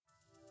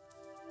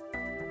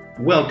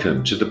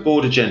Welcome to the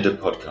Board Agenda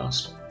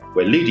podcast,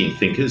 where leading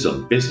thinkers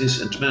on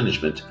business and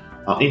management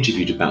are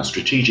interviewed about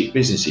strategic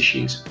business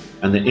issues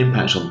and their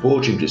impact on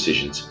boardroom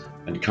decisions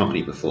and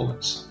company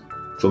performance.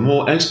 For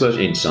more expert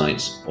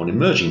insights on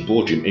emerging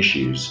boardroom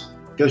issues,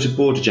 go to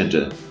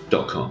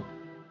boardagenda.com.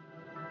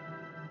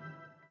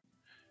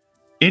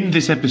 In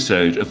this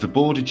episode of the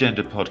Board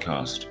Agenda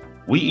podcast,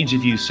 we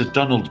interview Sir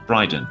Donald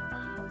Brydon,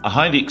 a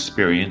highly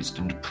experienced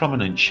and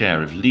prominent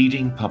chair of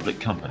leading public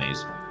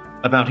companies,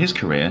 about his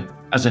career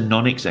as a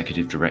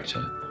non-executive director,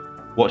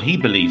 what he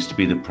believes to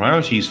be the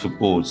priorities for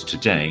boards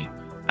today,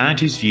 and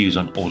his views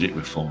on audit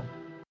reform.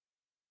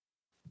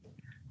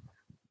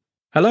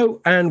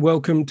 Hello and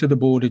welcome to the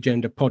Board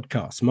Agenda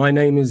podcast. My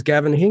name is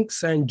Gavin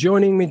Hinks, and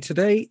joining me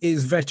today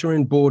is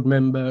veteran board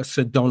member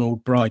Sir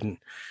Donald Brydon.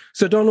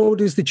 Sir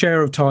Donald is the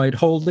chair of Tide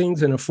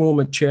Holdings and a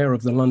former chair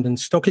of the London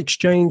Stock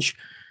Exchange,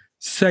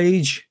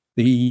 Sage,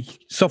 the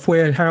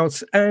Software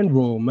House, and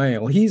Royal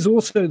Mail. He's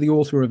also the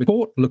author of a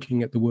report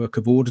looking at the work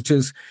of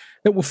auditors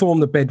that will form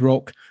the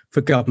bedrock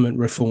for government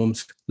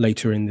reforms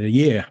later in the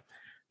year.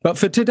 But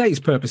for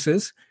today's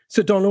purposes,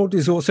 Sir Donald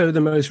is also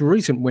the most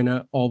recent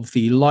winner of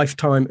the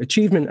Lifetime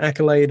Achievement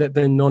Accolade at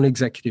the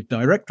Non-Executive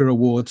Director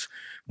Awards,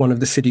 one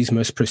of the city's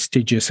most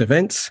prestigious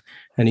events.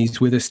 And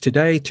he's with us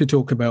today to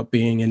talk about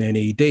being an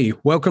NED.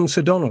 Welcome,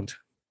 Sir Donald.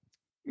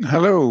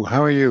 Hello,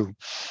 how are you?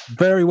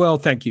 Very well,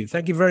 thank you.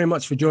 Thank you very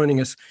much for joining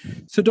us.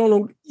 So,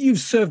 Donald, you've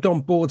served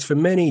on boards for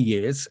many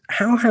years.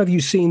 How have you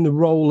seen the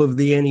role of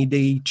the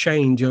NED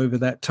change over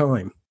that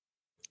time?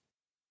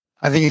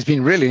 I think it's been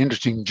a really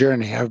interesting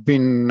journey. I've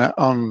been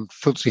on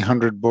FTSE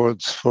 100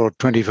 boards for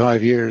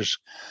 25 years,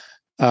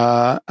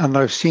 and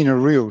I've seen a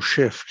real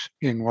shift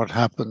in what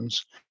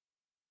happens.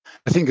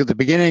 I think at the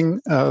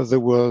beginning,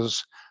 there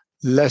was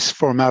less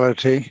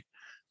formality.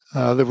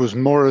 There was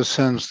more a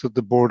sense that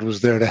the board was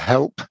there to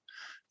help,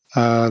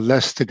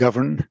 less to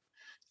govern,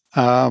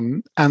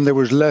 and there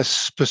was less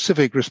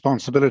specific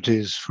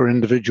responsibilities for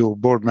individual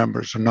board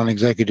members or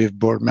non-executive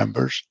board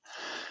members.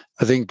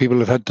 I think people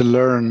have had to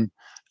learn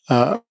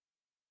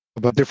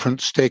about different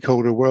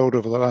stakeholder world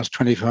over the last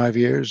 25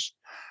 years.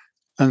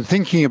 And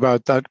thinking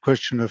about that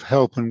question of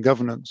help and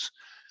governance,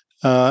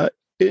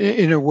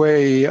 in a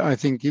way, I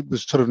think it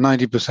was sort of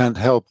 90%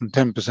 help and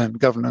 10%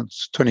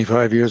 governance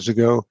 25 years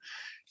ago.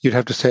 You'd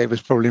have to say it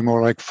was probably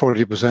more like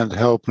 40%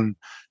 help and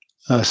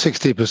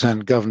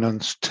 60%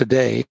 governance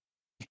today.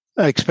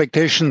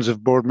 Expectations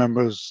of board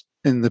members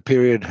in the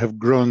period have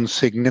grown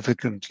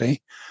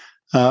significantly,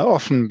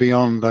 often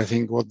beyond, I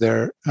think, what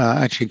they're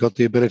actually got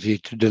the ability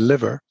to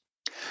deliver.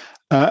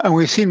 And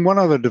we've seen one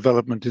other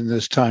development in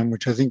this time,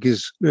 which I think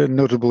is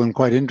notable and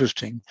quite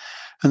interesting,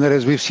 and that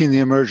is we've seen the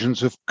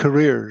emergence of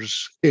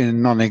careers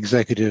in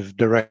non-executive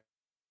direct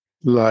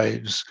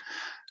lives.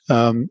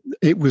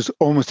 It was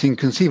almost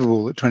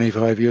inconceivable that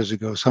 25 years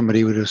ago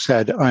somebody would have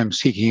said, I'm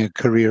seeking a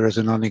career as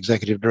a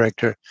non-executive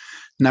director.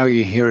 Now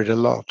you hear it a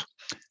lot.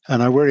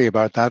 And I worry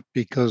about that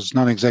because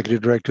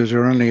non-executive directors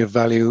are only of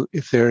value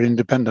if they're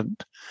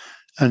independent.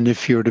 And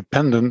if you're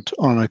dependent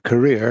on a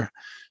career,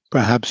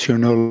 perhaps you're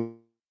no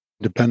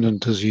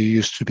dependent as you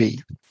used to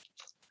be.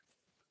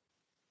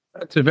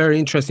 That's a very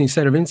interesting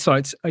set of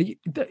insights.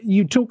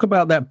 You talk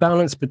about that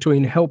balance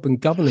between help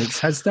and governance.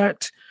 Has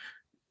that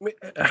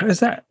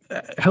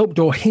helped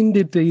or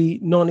hindered the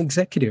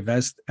non-executive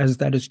as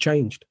that has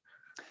changed?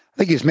 I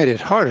think it's made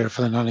it harder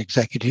for the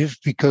non-executive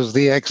because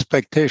the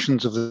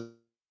expectations of the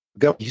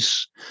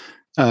government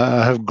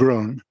have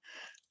grown.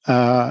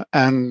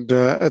 And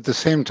at the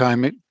same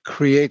time, it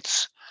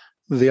creates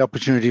the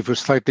opportunity for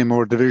slightly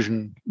more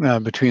division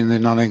between the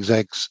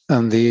non-execs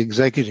and the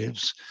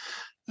executives.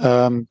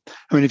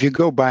 If you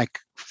go back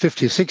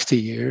 50, 60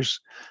 years,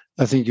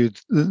 I think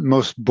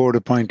most board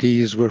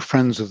appointees were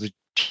friends of the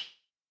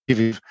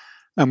chief,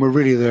 and were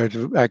really there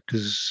to act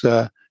as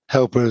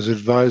helpers,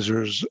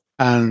 advisors,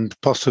 and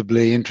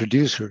possibly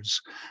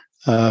introducers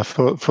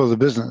for the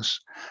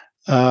business.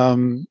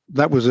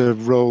 That was a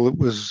role that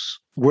was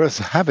worth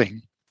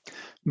having.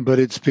 But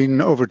it's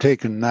been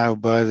overtaken now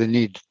by the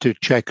need to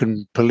check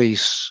and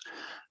police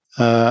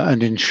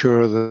and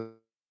ensure that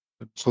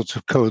sorts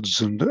of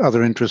codes and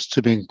other interests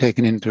are being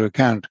taken into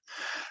account,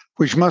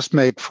 which must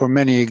make for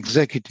many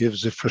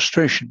executives a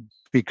frustration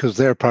because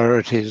their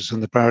priorities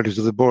and the priorities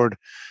of the board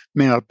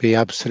may not be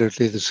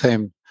absolutely the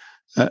same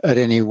at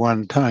any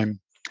one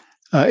time.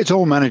 It's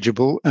all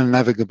manageable and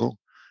navigable,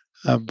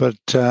 but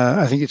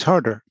I think it's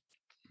harder.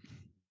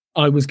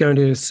 I was going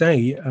to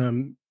say,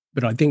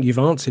 but I think you've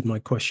answered my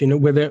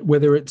question,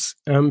 whether it's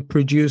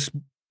produced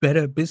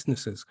better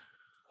businesses.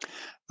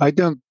 I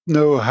don't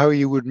know how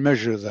you would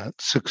measure that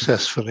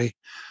successfully.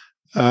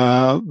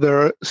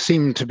 There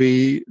seem to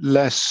be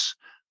less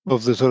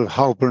of the sort of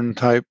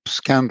Halpern-type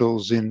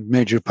scandals in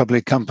major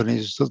public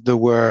companies that there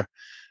were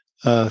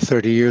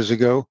 30 years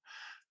ago.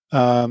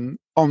 On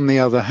the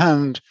other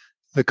hand,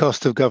 the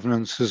cost of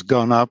governance has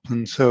gone up,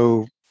 and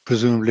so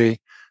presumably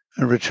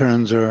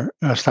returns are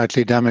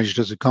slightly damaged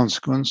as a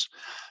consequence.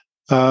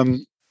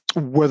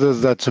 Whether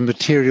that's a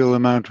material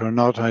amount or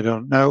not, I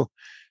don't know.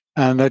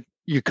 And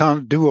you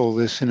can't do all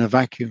this in a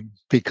vacuum,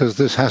 because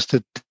this has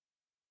to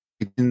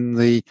in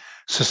the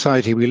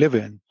society we live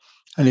in.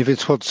 And if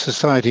it's what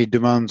society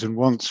demands and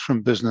wants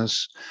from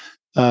business,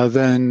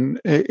 then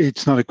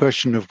it's not a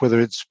question of whether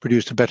it's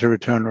produced a better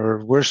return or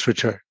a worse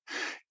return.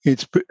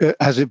 It's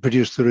has it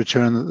produced the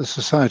return that the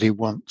society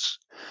wants?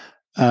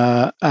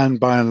 And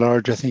by and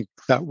large, I think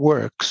that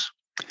works.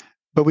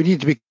 But we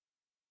need to be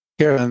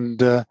careful,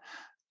 and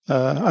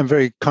I'm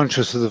very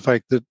conscious of the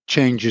fact that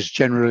change is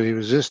generally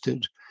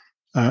resisted.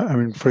 I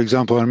mean, for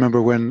example, I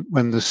remember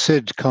when the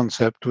SID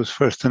concept was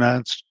first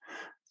announced,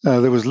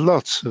 there was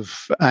lots of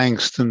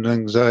angst and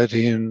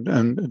anxiety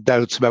and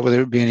doubts about whether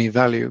it would be any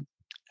value.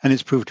 And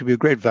it's proved to be a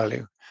great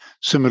value.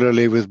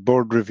 Similarly with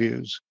board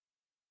reviews.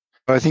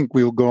 I think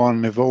we'll go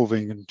on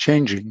evolving and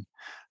changing.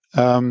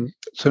 So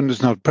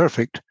it's not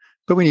perfect,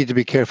 but we need to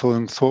be careful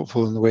and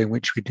thoughtful in the way in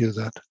which we do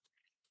that.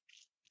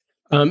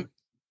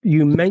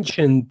 You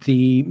mentioned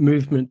the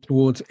movement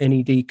towards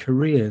NED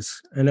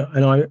careers, and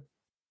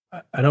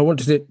I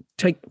wanted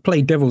to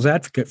play devil's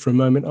advocate for a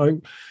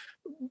moment.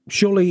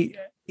 Surely,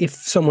 if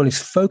someone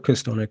is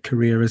focused on a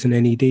career as an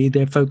NED,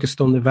 they're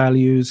focused on the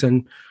values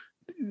and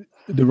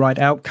the right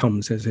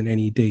outcomes as an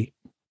NED.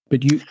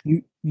 But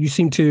you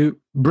seem to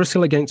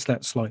bristle against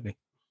that slightly.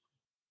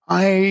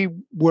 I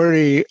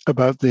worry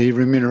about the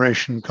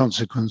remuneration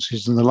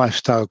consequences and the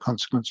lifestyle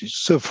consequences.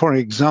 So, for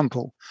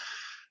example,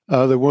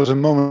 there was a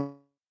moment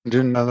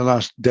in the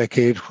last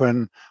decade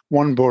when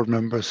one board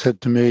member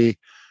said to me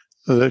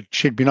that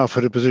she'd been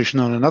offered a position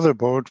on another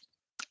board.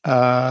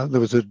 There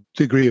was a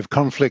degree of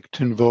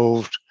conflict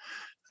involved,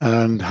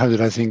 and how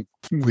did I think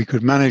we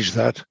could manage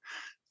that?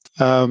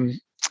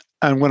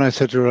 And when I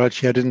said to her,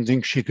 actually, I didn't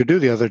think she could do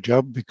the other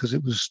job because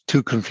it was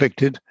too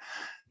conflicted.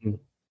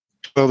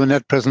 Well, the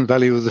net present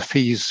value of the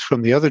fees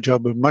from the other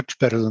job are much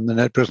better than the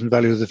net present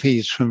value of the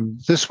fees from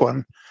this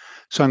one.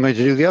 So I'm going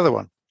to do the other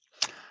one.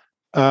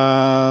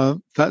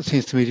 That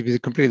seems to me to be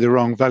completely the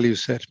wrong value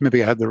set.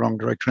 Maybe I had the wrong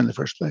director in the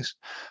first place.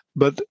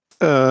 But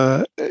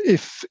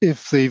if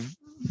the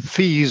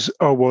fees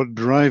are what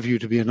drive you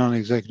to be a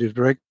non-executive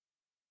director,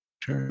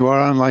 you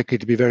are unlikely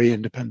to be very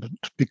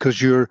independent,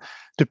 because you're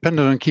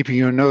dependent on keeping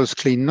your nose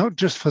clean, not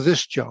just for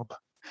this job,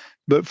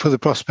 but for the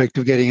prospect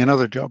of getting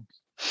another job.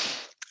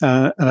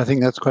 And I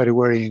think that's quite a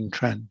worrying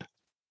trend.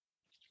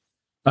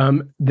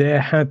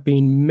 There have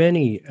been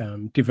many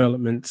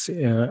developments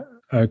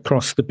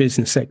across the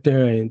business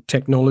sector in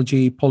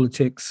technology,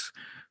 politics,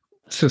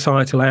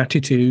 societal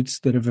attitudes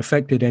that have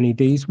affected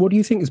NEDs. What do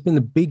you think has been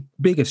the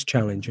biggest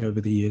challenge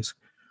over the years?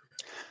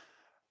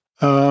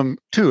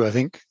 Two, I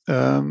think.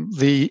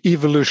 The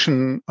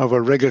evolution of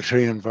a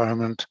regulatory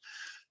environment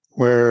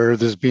where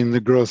there's been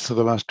the growth of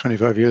the last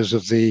 25 years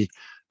of the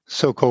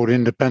so-called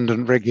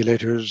independent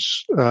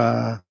regulators,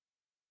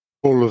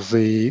 all of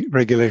the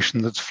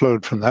regulation that's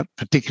flowed from that,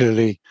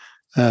 particularly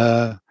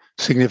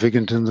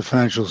significant in the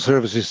financial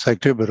services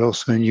sector, but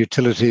also in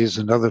utilities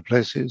and other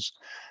places.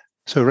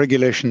 So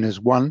regulation is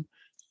one,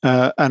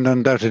 and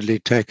undoubtedly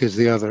tech is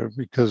the other,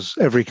 because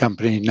every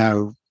company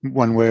now,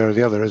 one way or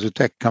the other, is a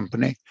tech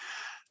company.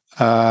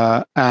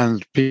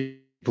 And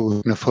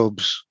people,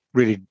 xenophobes,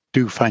 really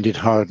do find it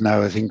hard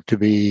now, I think, to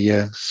be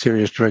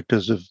serious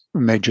directors of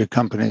major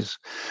companies.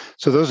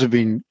 So those have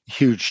been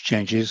huge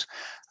changes.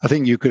 I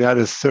think you could add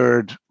a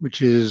third,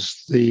 which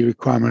is the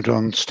requirement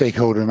on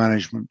stakeholder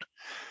management,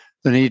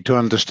 the need to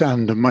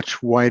understand a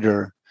much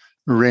wider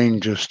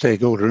range of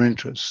stakeholder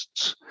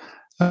interests.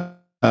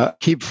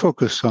 Keep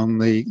focus on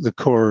the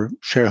core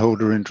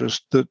shareholder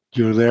interest that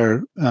you're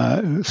there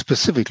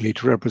specifically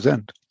to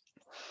represent.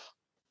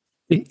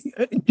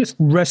 Just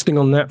resting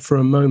on that for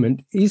a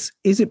moment, is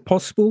it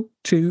possible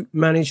to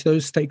manage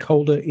those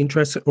stakeholder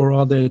interests, or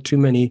are there too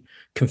many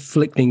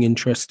conflicting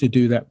interests to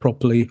do that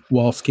properly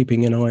whilst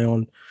keeping an eye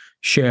on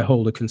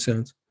shareholder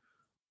concerns?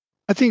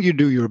 I think you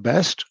do your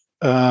best.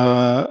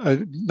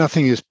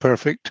 Nothing is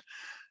perfect.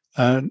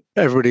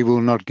 Everybody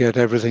will not get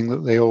everything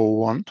that they all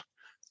want.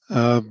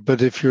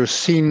 But if you're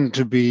seen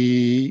to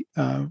be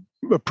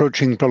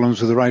approaching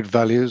problems with the right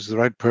values, the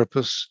right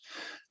purpose,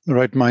 the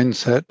right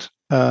mindset,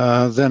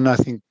 then I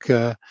think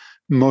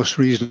most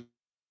reasonable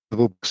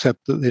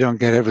accept that they don't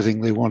get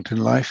everything they want in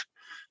life.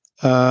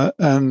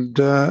 And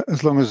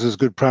as long as there's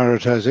good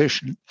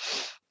prioritization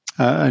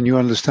and you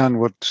understand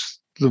what's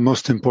the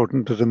most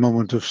important at a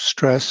moment of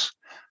stress,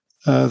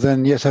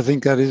 then yes, I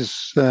think that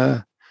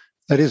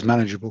is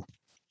manageable.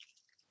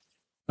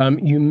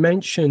 You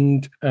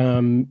mentioned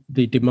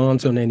the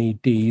demands on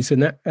NEDs,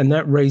 and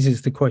that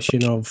raises the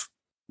question of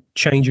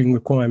changing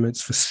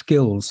requirements for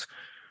skills.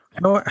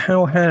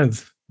 How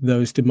have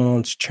those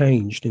demands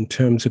changed in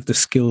terms of the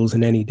skills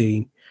an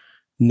NED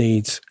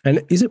needs?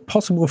 And is it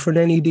possible for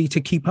an NED to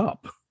keep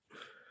up?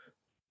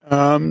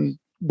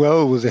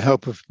 Well, with the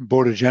help of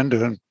Board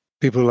Agenda and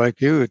people like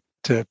you,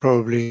 it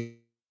probably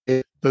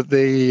is. But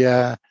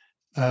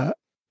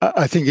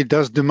I think it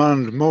does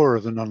demand more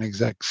of the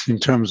non-execs in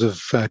terms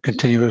of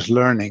continuous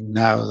learning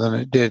now than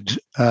it did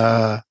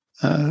 30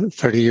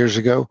 years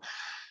ago.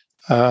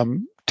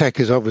 Tech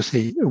is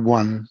obviously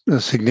one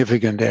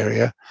significant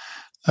area.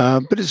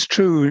 But it's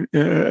true,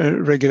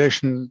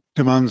 regulation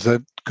demands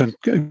that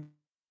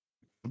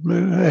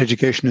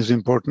education is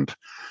important.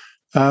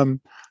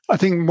 I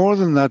think more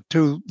than that,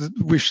 too,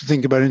 we should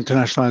think about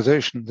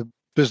internationalization.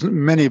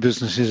 Many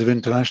businesses have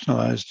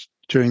internationalized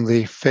during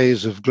the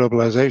phase of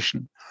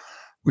globalization,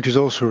 which has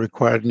also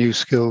required new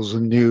skills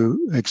and new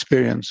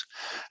experience.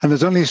 And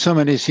there's only so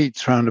many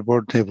seats around a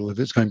board table if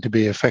it's going to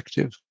be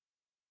effective.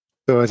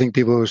 So I think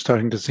people are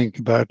starting to think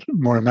about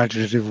more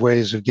imaginative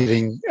ways of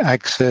getting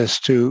access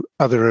to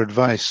other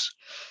advice.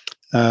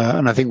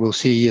 And I think we'll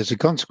see, as a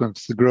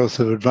consequence, the growth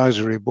of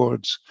advisory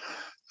boards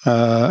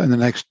in the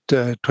next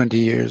 20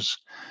 years,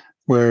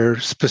 where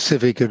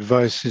specific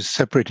advice is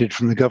separated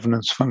from the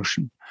governance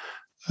function,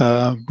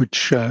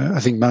 which I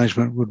think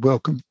management would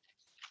welcome.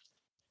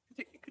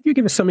 Could you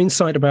give us some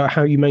insight about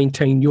how you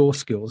maintain your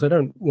skills? I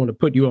don't want to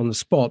put you on the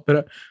spot,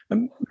 but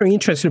I'm very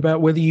interested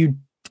about whether you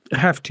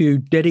have to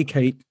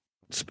dedicate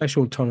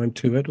special time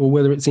to it or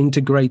whether it's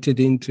integrated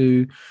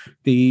into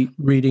the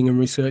reading and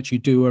research you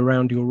do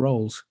around your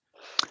roles.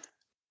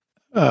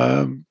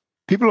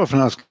 People often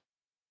ask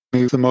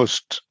me the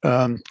most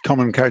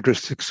common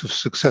characteristics of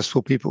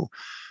successful people,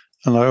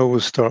 and I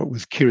always start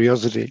with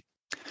curiosity.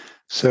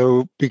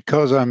 So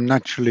because I'm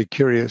naturally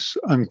curious,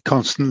 I'm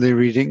constantly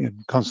reading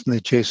and constantly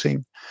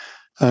chasing.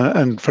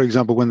 And for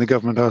example, when the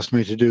government asked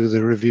me to do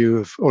the review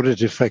of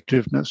audit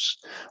effectiveness,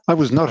 I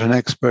was not an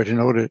expert in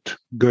audit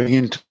going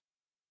into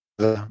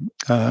the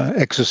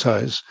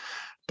exercise,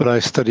 but I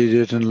studied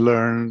it and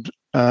learned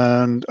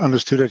and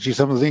understood actually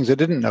some of the things I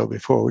didn't know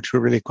before, which were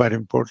really quite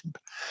important.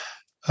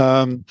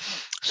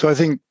 So I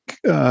think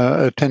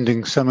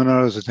attending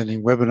seminars,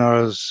 attending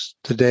webinars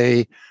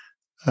today,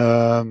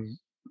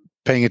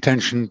 paying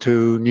attention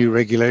to new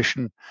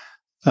regulation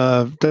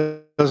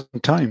does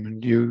time,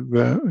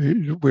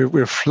 and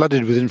we're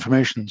flooded with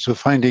information. So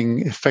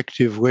finding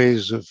effective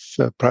ways of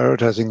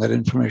prioritizing that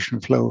information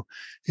flow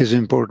is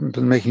important,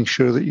 and making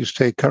sure that you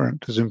stay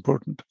current is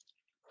important.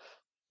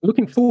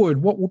 Looking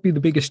forward, what will be the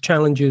biggest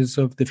challenges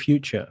of the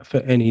future for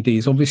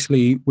NEDs?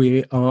 Obviously,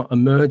 we are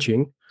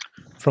emerging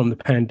from the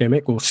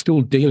pandemic, or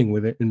still dealing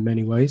with it in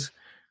many ways.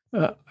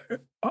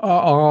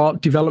 Are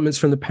developments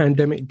from the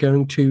pandemic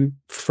going to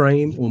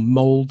frame or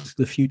mold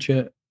the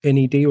future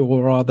NED,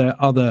 or are there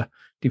other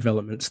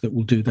developments that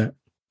will do that?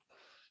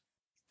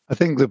 I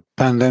think the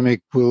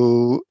pandemic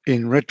will,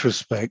 in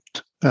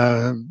retrospect,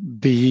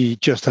 be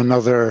just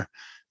another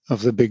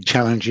of the big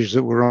challenges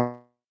that we're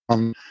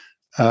on.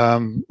 I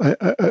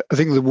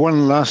think the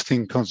one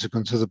lasting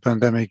consequence of the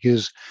pandemic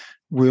is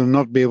we'll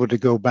not be able to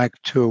go back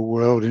to a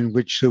world in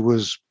which there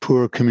was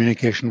poor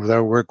communication with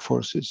our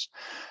workforces.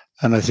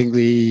 And I think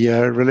the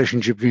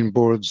relationship between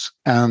boards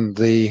and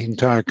the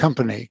entire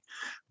company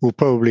will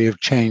probably have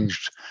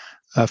changed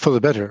for the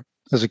better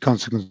as a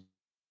consequence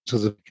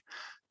of the.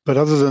 But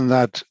other than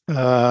that,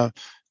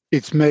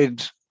 it's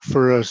made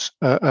for us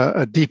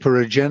a deeper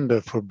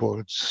agenda for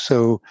boards.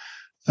 So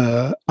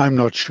I'm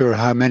not sure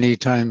how many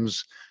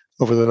times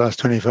over the last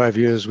 25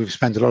 years we've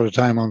spent a lot of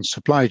time on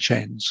supply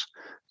chains,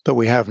 but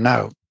we have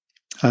now.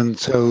 And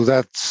so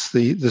that's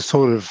the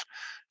sort of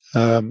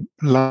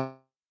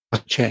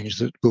change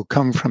that will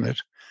come from it.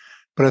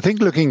 But I think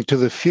looking to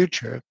the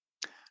future,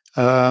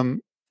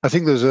 I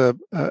think there's a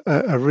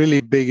really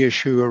big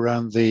issue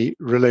around the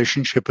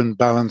relationship and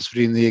balance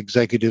between the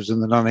executives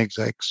and the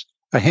non-execs.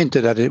 I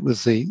hinted at it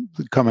with the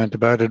comment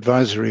about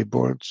advisory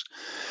boards,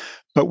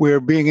 but we're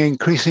being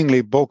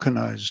increasingly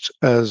balkanized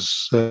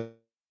as there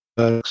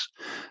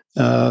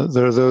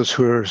are those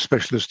who are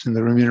specialists in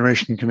the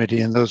remuneration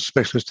committee and those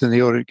specialists in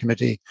the audit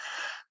committee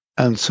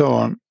and so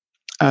on.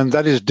 And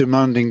that is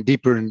demanding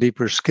deeper and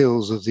deeper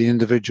skills of the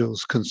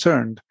individuals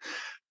concerned.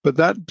 But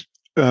that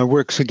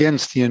works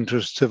against the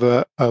interests of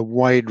a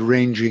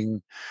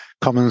wide-ranging,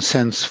 common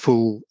sense,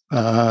 full,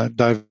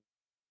 diverse.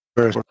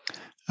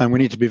 And we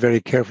need to be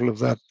very careful of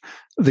that.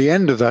 The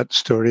end of that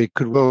story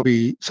could well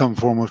be some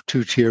form of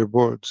two-tier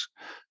boards,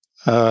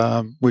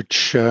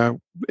 which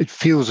it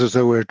feels as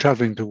though we're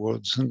traveling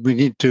towards. And we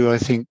need to, I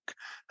think,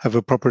 have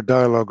a proper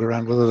dialogue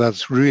around whether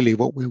that's really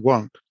what we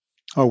want,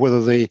 or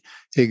whether the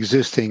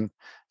existing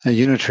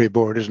unitary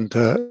board isn't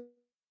a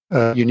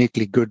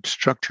uniquely good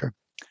structure.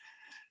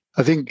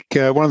 I think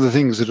one of the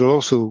things that will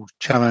also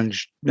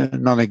challenge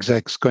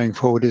non-execs going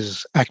forward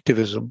is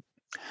activism.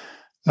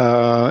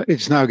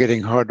 It's now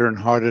getting harder and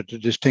harder to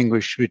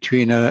distinguish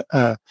between a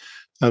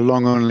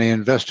long-only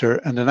investor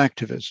and an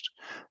activist.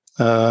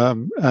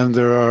 And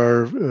there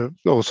are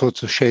all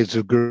sorts of shades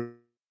of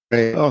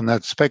gray on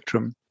that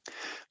spectrum.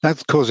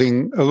 That's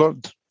causing a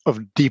lot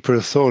of deeper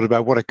thought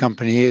about what a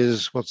company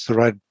is, what's the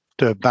right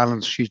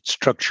balance sheet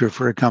structure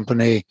for a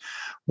company,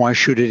 why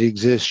should it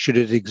exist? Should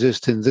it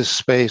exist in this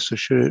space, or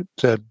should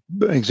it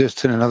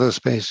exist in another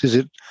space? Is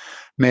it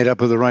made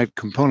up of the right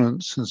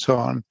components, and so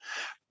on?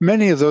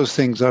 Many of those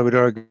things, I would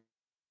argue,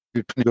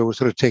 were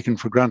sort of taken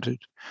for granted.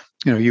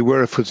 You know, you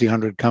were a FTSE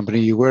 100 company,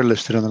 you were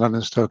listed on the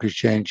London Stock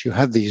Exchange, you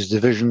had these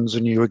divisions,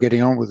 and you were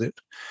getting on with it.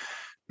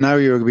 Now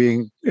you're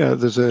being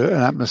there's an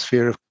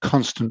atmosphere of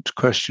constant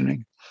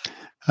questioning,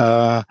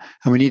 And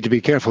we need to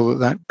be careful that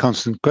that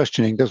constant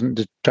questioning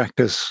doesn't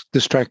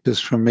distract us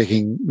from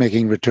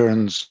making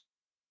returns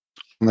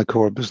on the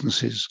core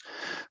businesses.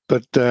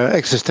 But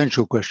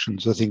existential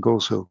questions, I think,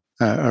 also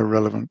are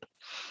relevant.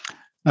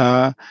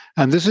 And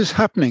this is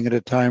happening at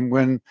a time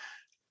when,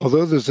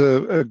 although there's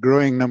a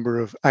growing number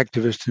of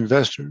activist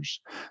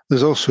investors,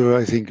 there's also,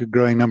 I think, a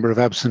growing number of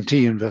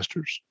absentee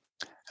investors.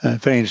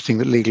 Very interesting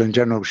that Legal &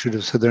 General should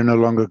have said they're no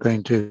longer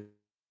going to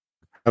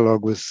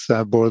dialogue with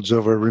boards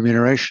over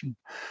remuneration.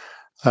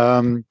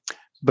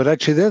 But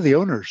actually, they're the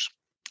owners.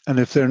 And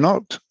if they're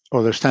not,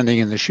 or they're standing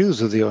in the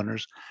shoes of the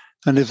owners,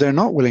 and if they're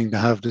not willing to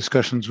have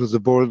discussions with the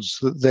boards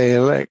that they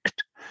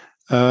elect,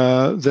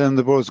 then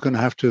the board's going to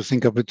have to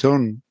think up its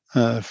own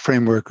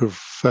framework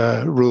of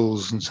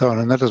rules and so on.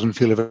 And that doesn't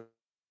feel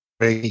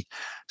very...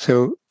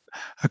 So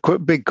a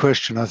big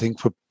question, I think,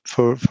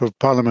 for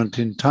Parliament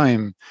in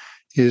time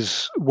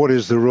is what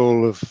is the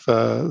role of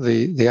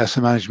the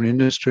asset management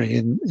industry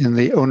in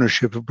the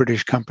ownership of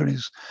British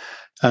companies?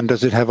 And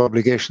does it have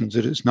obligations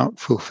that it's not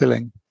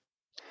fulfilling?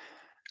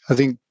 I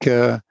think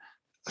a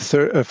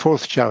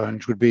fourth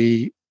challenge would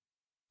be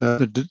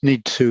the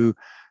need to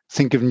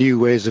think of new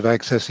ways of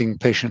accessing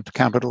patient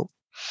capital.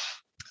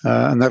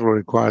 And that will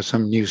require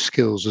some new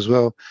skills as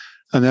well.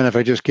 And then if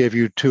I just gave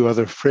you two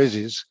other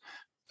phrases,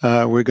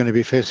 we're going to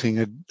be facing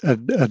a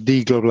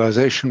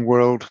deglobalization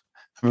world,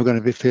 and we're going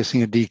to be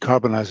facing a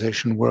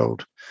decarbonization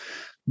world.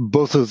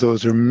 Both of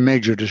those are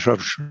major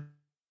disruptions.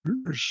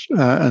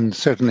 And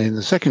certainly in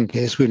the second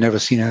case, we've never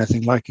seen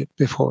anything like it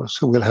before.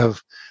 So we'll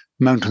have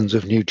mountains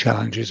of new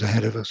challenges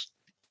ahead of us.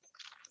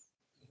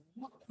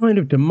 What kind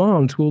of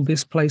demands will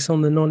this place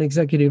on the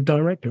non-executive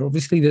director?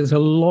 Obviously, there's a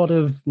lot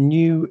of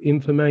new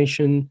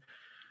information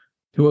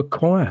to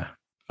acquire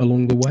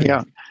along the way.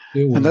 Yeah,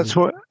 and that's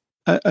why.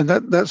 And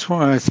that's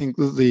why I think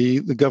that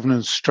the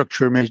governance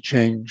structure may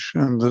change,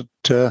 and that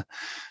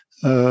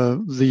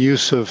the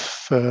use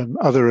of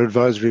other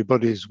advisory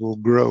bodies will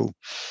grow,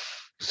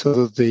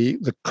 so that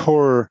the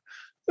core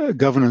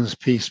governance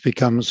piece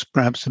becomes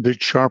perhaps a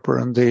bit sharper,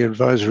 and the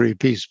advisory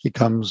piece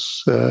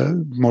becomes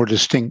more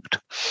distinct.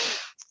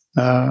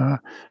 Going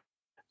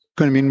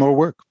to mean more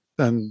work,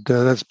 and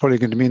that's probably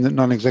going to mean that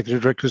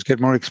non-executive directors get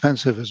more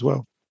expensive as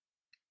well.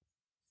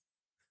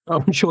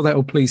 I'm sure that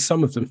will please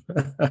some of them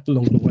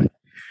along the way.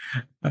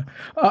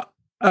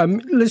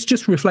 Let's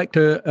just reflect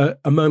a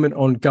moment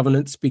on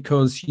governance,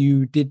 because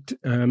you did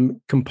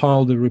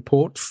compile the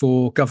report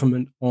for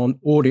government on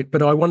audit.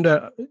 But I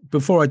wonder,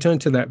 before I turn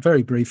to that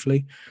very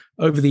briefly,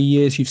 over the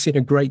years, you've seen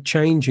a great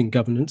change in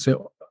governance.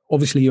 So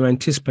obviously, you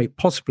anticipate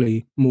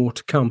possibly more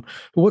to come.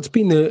 But what's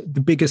been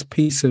the biggest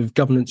piece of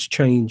governance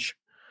change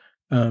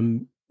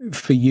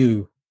for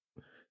you?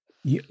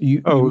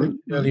 You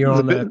earlier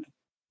on.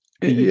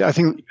 I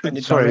think,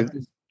 sorry,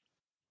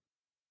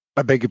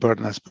 I beg your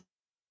pardon. I spoke.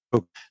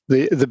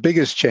 The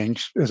biggest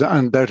change has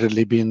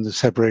undoubtedly been the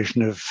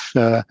separation of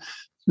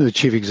the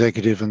chief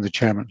executive and the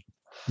chairman.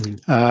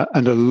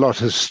 And a lot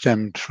has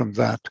stemmed from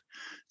that.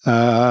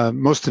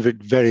 Most of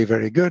it very,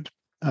 very good,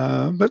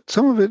 but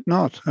some of it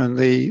not. And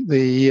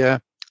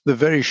the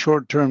very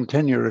short-term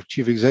tenure of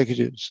chief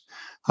executives,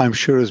 I'm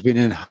sure, has been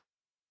in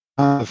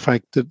the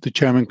fact that the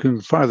chairman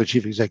can fire the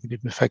chief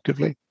executive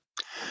effectively.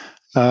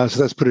 So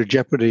that's put a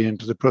jeopardy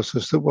into the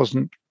process that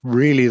wasn't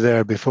really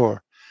there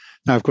before.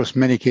 Now, of course, in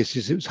many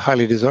cases it was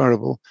highly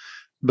desirable,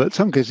 but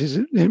some cases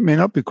it may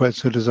not be quite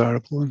so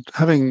desirable. And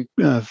having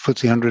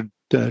FTSE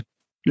 100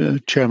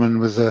 chairman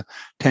with a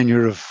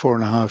tenure of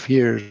 4.5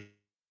 years,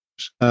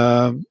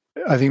 I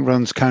think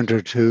runs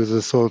counter to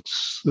the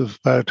thoughts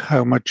about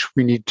how much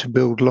we need to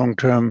build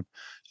long-term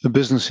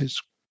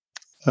businesses.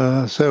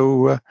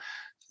 So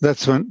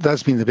that's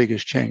been the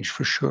biggest change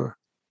for sure.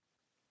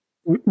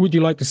 Would you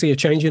like to see a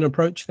change in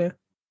approach there?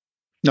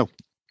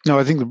 No,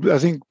 I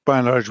think by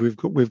and large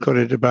we've got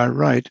it about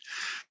right.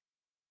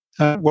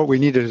 What we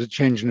need is a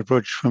change in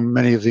approach from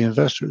many of the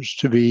investors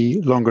to be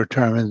longer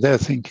term in their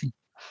thinking.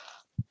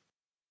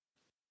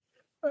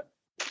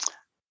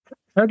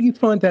 How do you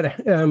find that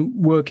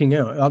working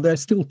out? Are there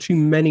still too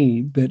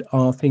many that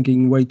are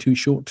thinking way too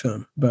short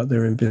term about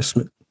their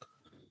investment?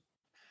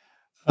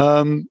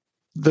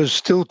 There's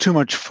still too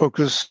much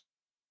focus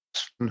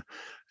on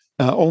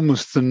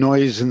almost the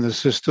noise in the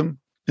system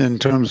in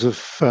terms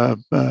of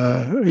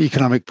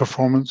economic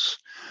performance.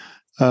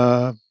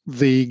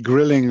 The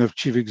grilling of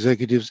chief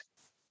executives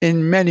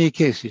in many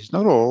cases,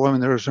 not all, I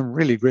mean, there are some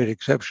really great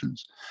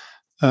exceptions,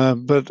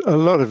 but a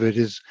lot of it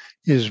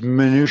is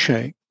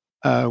minutiae,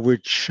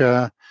 which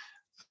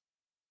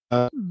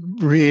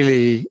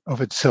really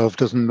of itself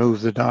doesn't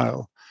move the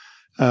dial.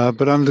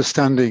 But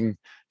understanding,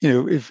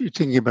 if you're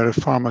thinking about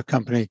a pharma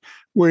company,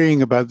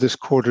 worrying about this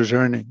quarter's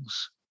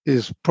earnings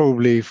is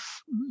probably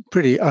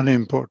pretty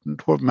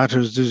unimportant. What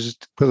matters is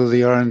whether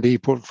the R&D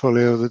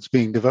portfolio that's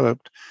being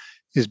developed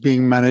is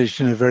being managed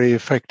in a very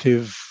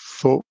effective,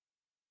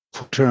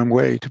 full-term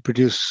way to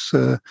produce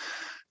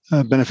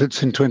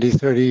benefits in 20,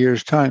 30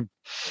 years' time.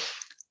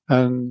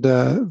 And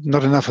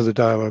not enough of the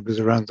dialogue is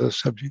around those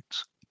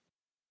subjects.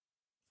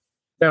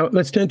 Now,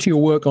 let's turn to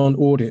your work on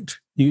audit.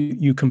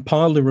 You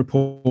compiled a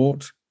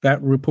report.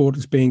 That report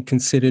is being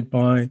considered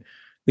by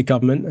the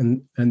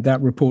government, and that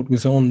report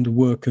was on the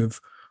work of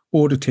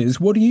auditors.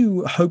 What do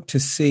you hope to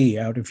see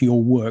out of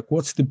your work?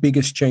 What's the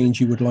biggest change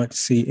you would like to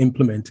see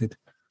implemented?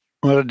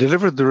 Well, I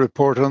delivered the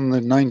report on the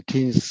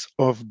 19th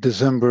of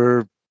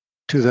December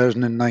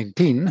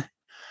 2019.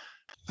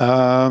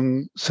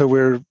 So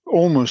we're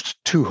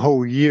almost 2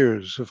 whole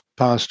years have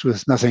passed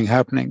with nothing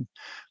happening,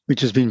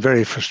 which has been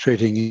very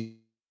frustrating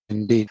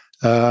indeed.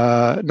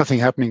 Nothing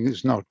happening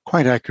is not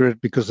quite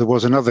accurate because there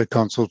was another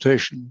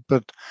consultation,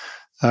 but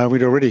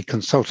we'd already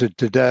consulted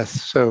to death.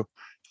 So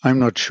I'm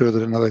not sure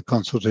that another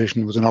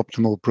consultation was an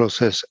optimal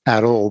process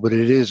at all, but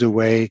it is a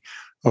way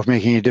of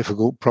making a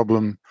difficult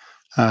problem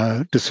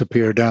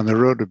disappear down the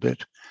road a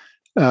bit.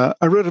 I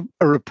wrote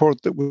a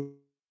report that was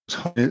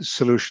its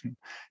solution.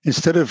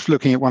 Instead of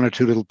looking at one or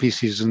two little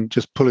pieces and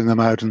just pulling them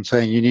out and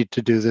saying you need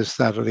to do this,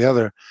 that, or the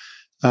other,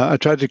 I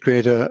tried to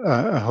create a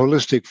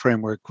holistic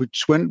framework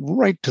which went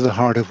right to the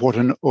heart of what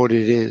an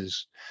audit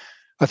is.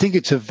 I think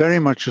it's very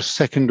much a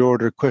second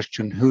order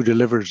question, who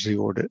delivers the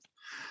audit.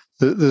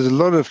 There's a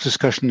lot of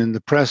discussion in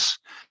the press,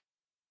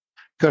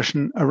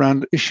 discussion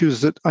around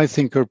issues that I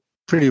think are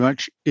pretty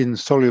much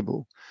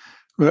insoluble,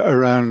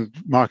 around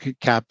market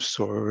caps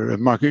or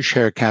market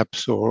share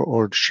caps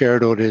or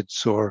shared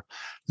audits or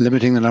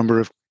limiting the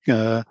number of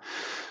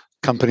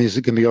companies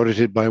that can be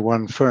audited by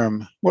one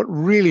firm. What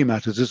really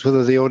matters is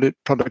whether the audit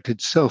product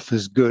itself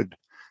is good.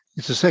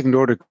 It's a second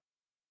order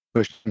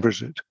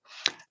question.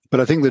 But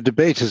I think the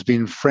debate has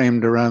been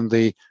framed around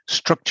the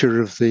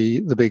structure of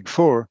the Big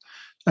Four.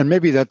 And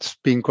maybe that's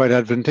been quite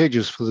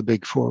advantageous for the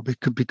Big Four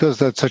because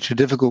that's such a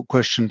difficult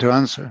question to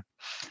answer.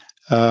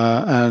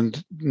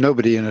 And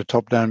nobody in a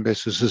top-down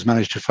basis has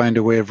managed to find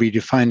a way of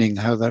redefining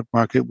how that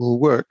market will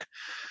work.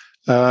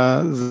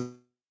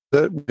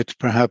 That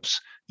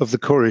perhaps of the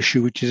core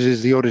issue, which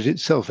is the audit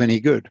itself any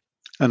good?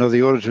 And are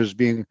the auditors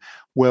being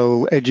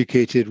well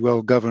educated,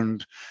 well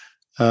governed,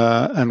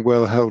 and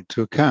well held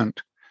to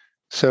account?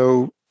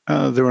 So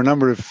there are a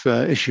number of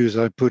issues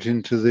I put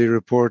into the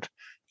report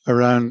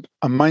around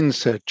a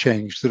mindset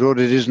change. That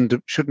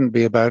audit shouldn't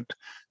be about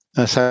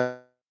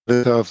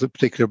of the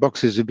particular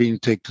boxes are being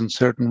ticked and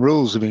certain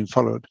rules are being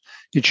followed.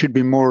 It should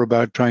be more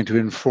about trying to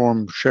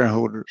inform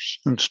shareholders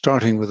and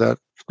starting with that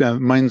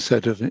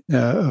mindset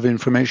of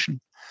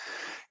information.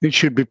 It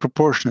should be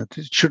proportionate.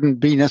 It shouldn't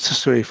be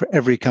necessary for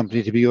every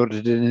company to be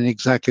audited in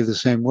exactly the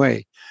same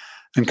way.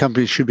 And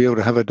companies should be able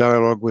to have a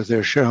dialogue with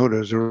their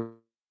shareholders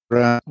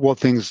around what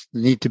things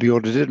need to be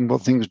audited and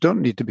what things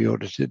don't need to be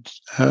audited.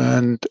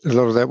 And a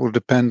lot of that will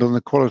depend on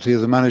the quality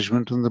of the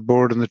management and the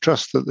board and the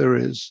trust that there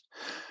is.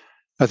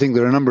 I think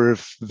there are a number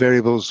of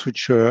variables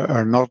which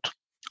are not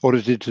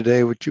audited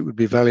today, which it would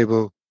be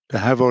valuable to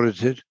have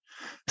audited.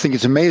 I think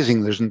it's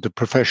amazing there isn't a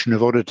profession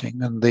of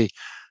auditing, and the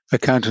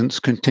accountants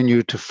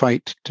continue to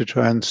fight to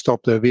try and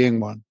stop there being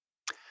one.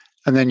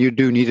 And then you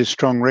do need a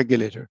strong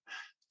regulator.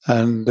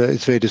 And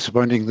it's very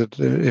disappointing that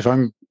if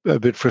I'm a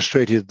bit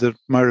frustrated that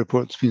my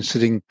report's been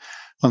sitting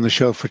on the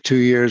shelf for 2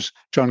 years,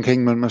 John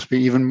Kingman must be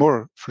even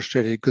more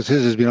frustrated because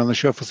his has been on the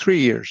shelf for 3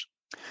 years.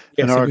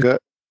 Yes,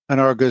 and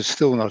Arga is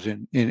still not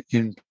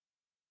in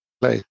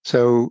play.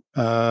 So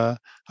I'm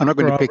not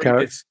going to pick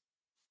out.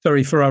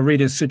 Sorry, for our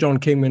readers, Sir John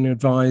Kingman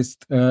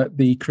advised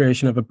the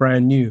creation of a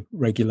brand new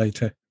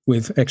regulator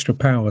with extra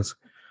powers.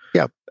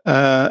 Yeah,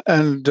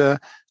 and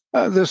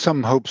there's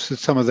some hopes that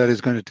some of that is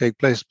going to take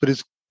place, but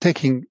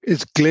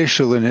it's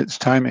glacial in its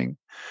timing.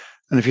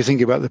 And if you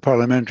think about the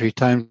parliamentary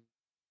time,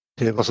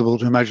 it's possible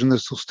to imagine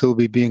this will still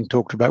be being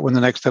talked about when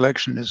the next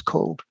election is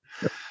called.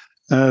 Yep.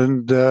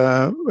 And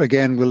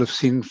again, we'll have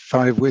seen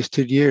 5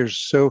 wasted years.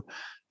 So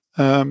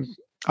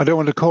I don't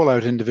want to call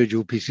out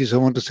individual pieces. I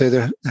want to say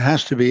there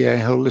has to be a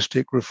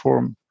holistic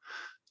reform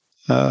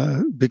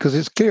because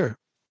it's clear.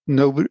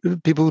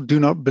 People do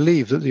not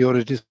believe that the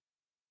audit is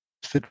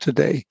fit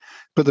today,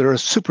 but there are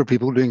super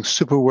people doing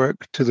super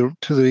work to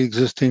the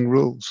existing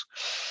rules.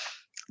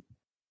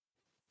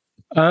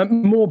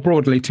 More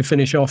broadly, to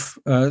finish off,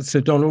 Sir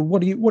Donald,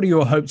 what are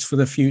your hopes for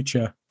the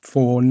future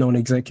for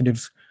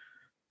non-executives?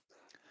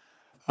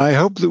 I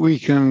hope that we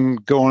can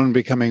go on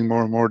becoming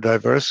more and more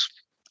diverse.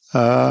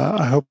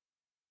 I hope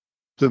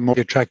that more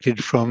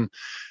attracted from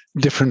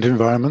different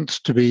environments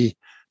to be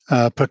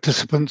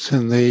participants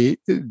in the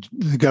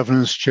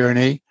governance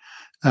journey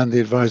and the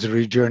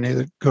advisory journey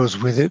that goes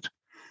with it.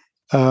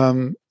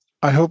 I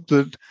hope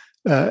that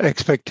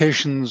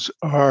expectations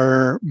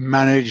are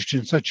managed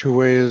in such a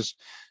way as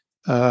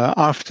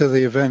after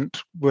the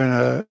event, when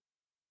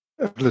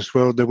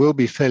there will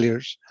be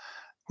failures.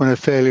 When a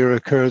failure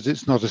occurs,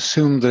 it's not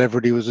assumed that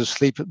everybody was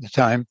asleep at the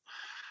time,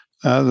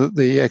 that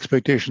the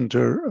expectations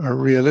are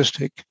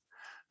realistic.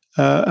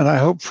 And I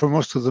hope for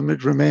most of them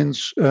it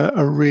remains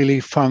a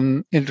really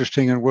fun,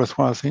 interesting, and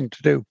worthwhile thing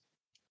to do.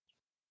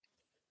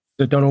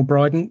 Sir Donald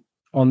Brydon,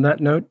 on that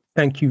note,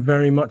 thank you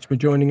very much for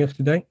joining us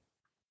today.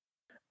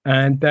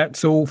 And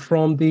that's all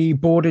from the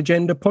Board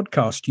Agenda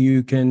podcast.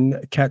 You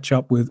can catch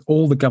up with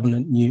all the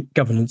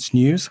governance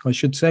news, I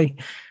should say,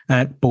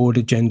 at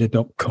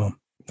boardagenda.com.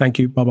 Thank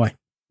you. Bye-bye.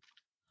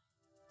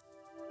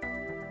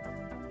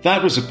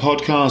 That was a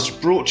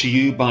podcast brought to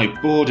you by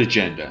Board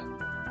Agenda.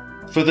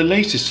 For the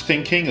latest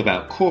thinking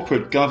about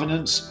corporate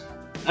governance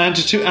and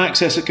to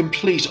access a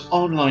complete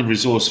online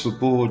resource for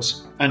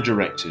boards and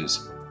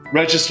directors,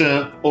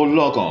 register or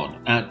log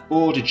on at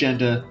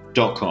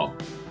boardagenda.com.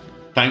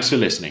 Thanks for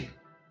listening.